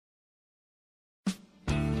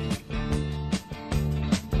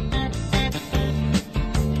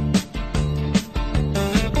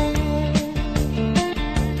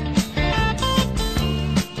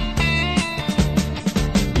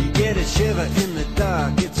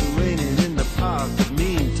dark, it's raining in the park, but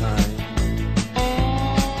meantime,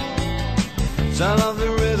 sound of the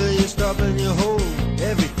river, you stop and you hold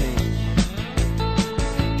everything.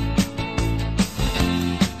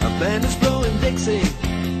 A band is blowing Dixie,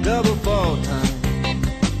 double fall time.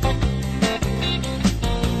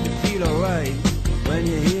 You feel alright when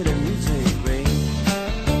you hear the music ring.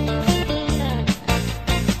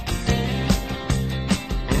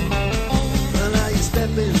 Well, now you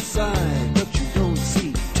step inside, but you don't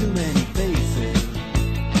see too many faces.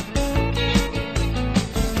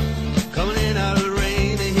 Coming in out of the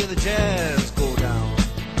rain, they hear the jazz go down.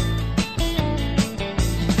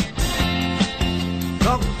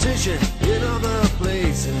 Competition in other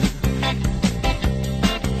places,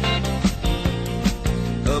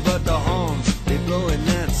 but the horns, they blowing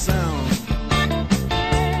that sound.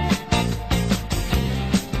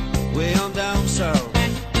 Way on down south,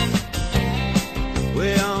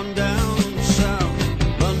 way on down south,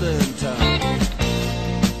 London town.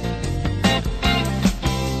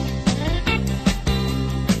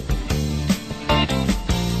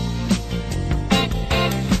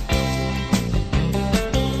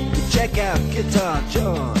 You check out Guitar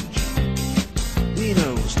George, he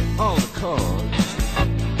knows all the chords.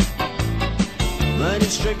 But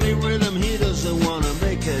it's strictly rhythm, he doesn't want to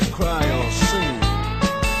make it cry or sing.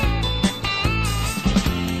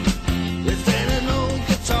 If any old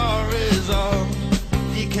guitar is all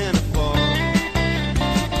he can afford,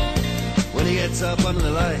 when he gets up under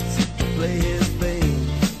the lights to play his thing.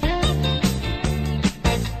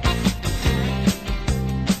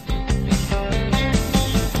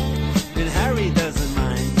 And Harry doesn't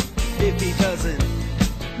mind if he doesn't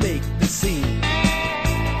make the scene.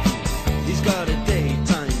 He's got a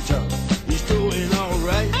daytime job, he's doing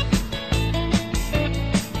alright.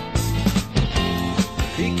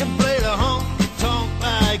 He can play the honky-tonk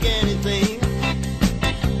like anything,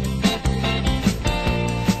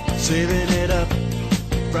 saving it up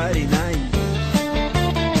Friday night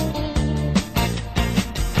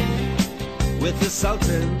with the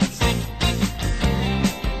Sultans,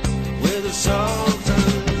 with the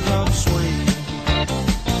Sultans of Swing.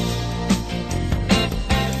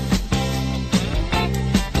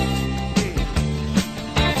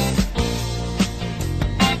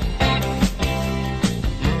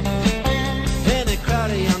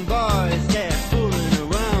 Young boys, they're fooling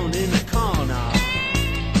around in the corner,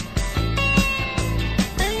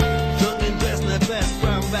 drunk and dressed in their best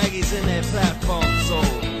brown baggies in their platform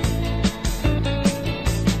soles.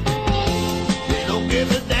 They don't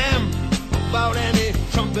give a damn about any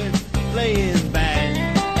trumpet playing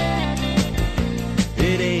band.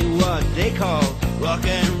 It ain't what they call rock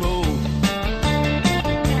and roll.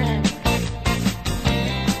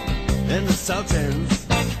 And the Sultans,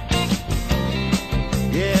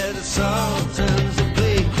 yeah, the Sultans will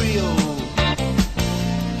play Creole.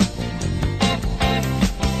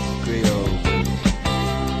 Creole.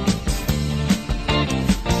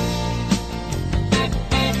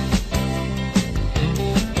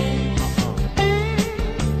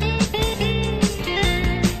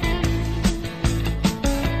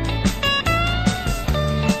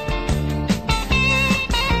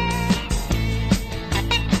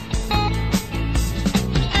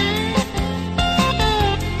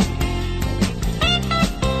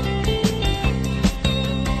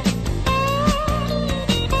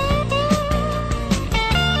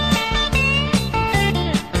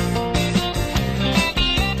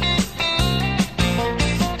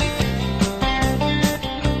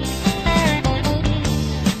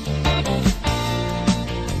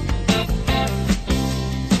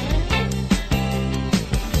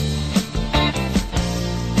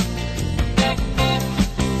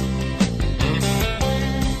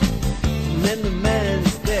 Then the man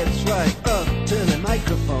steps right up to the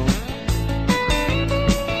microphone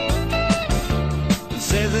and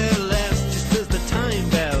says at last, just as the time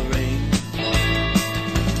bell rings,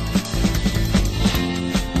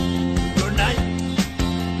 good night,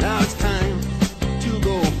 now it's time to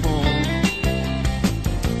go home.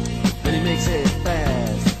 Then he makes it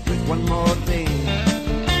fast with one more thing.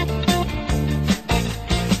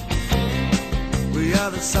 We are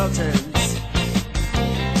the Sultans,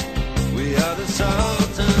 we are the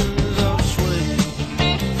Sultans of Swing.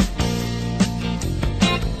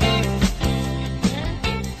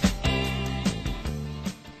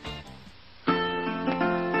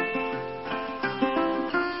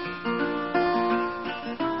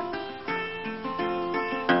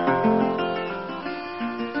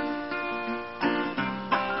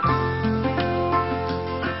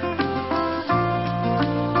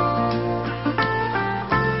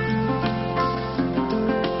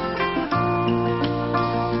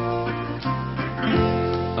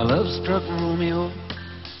 love-struck Romeo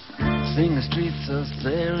sing the streets a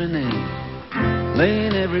serenade,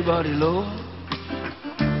 laying everybody low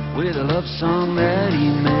with a love song that he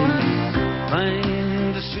made.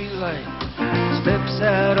 Finds the streetlight, steps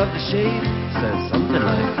out of the shade, says something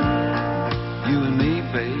like, "You and me,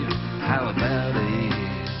 babe, how about it?"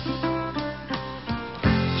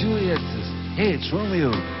 Juliet says, "Hey, it's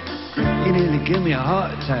Romeo. He nearly gave me a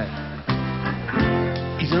heart attack.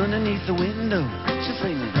 He's underneath the window." She's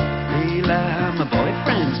singing, "Daylight, my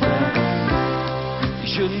boyfriend's back. You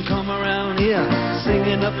shouldn't come around here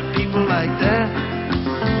singing up at people like that.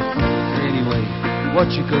 Anyway,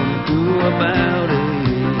 what you gonna do about it?"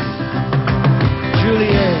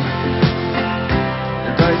 Juliet,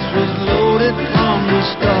 the dice was loaded from the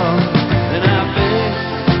start, and I bet,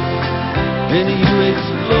 and you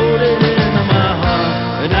exploded into my heart,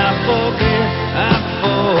 and I forget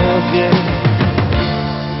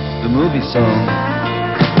the movie song.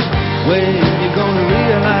 When you're gonna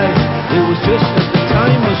realize it was just that the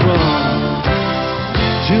time was wrong,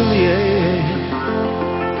 Juliet.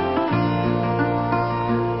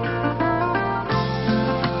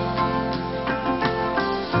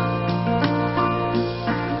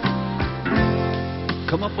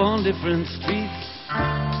 Come up on different streets,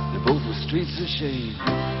 they both were streets of shame,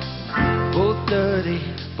 both dirty,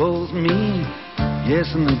 both mean. Yes,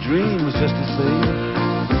 and the dream was just the same.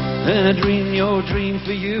 And I dreamed your dream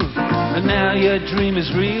for you, and now your dream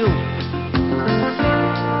is real.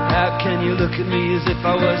 How can you look at me as if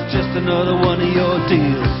I was just another one of your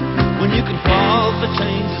deals? When you can fall for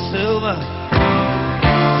chains of silver,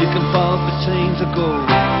 you can fall for chains of gold,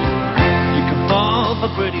 you can fall for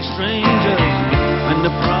pretty strangers, and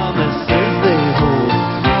the promises they hold.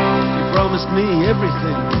 You promised me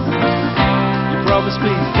everything, you promised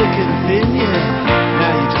me thick and thin, yeah.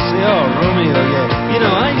 Now you just say, "Oh, Romeo, yeah. You know,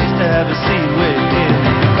 I used to have a scene with him."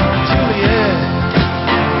 Juliet,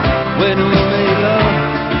 when we made love,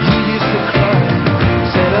 you used to cry. You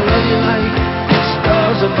said, "I love you like the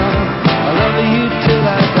stars above. I love you till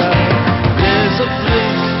I die. There's a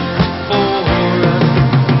place for us."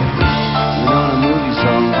 You know, a movie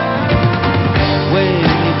song. When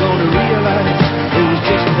you gonna realize it was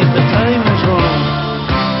just that the time was wrong,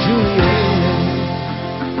 Juliet.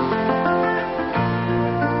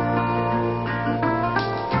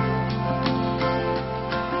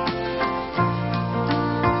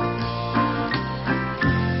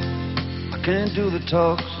 Can't do the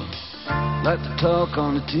talks like the talk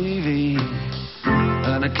on the TV,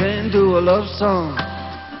 and I can't do a love song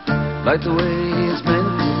like the way it's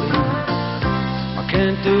meant to be. I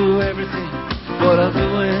can't do everything, but I'll do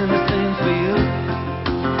anything for you.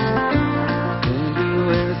 Can't do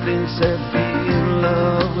anything except be in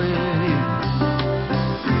love with you.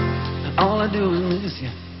 All I do is miss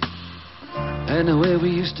you and the way we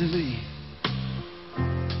used to be.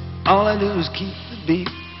 All I do is keep the beat,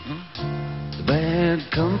 bad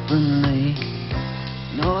company,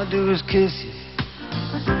 and all I do is kiss you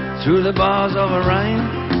through the bars of a rhyme.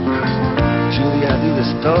 Julie, I do the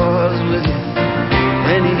stars with you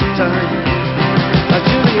anytime.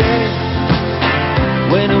 Juliet,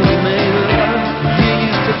 when we made love, you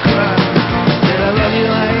used to cry. Said, "I love you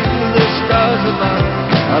like the stars above.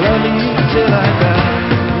 I love you till I die."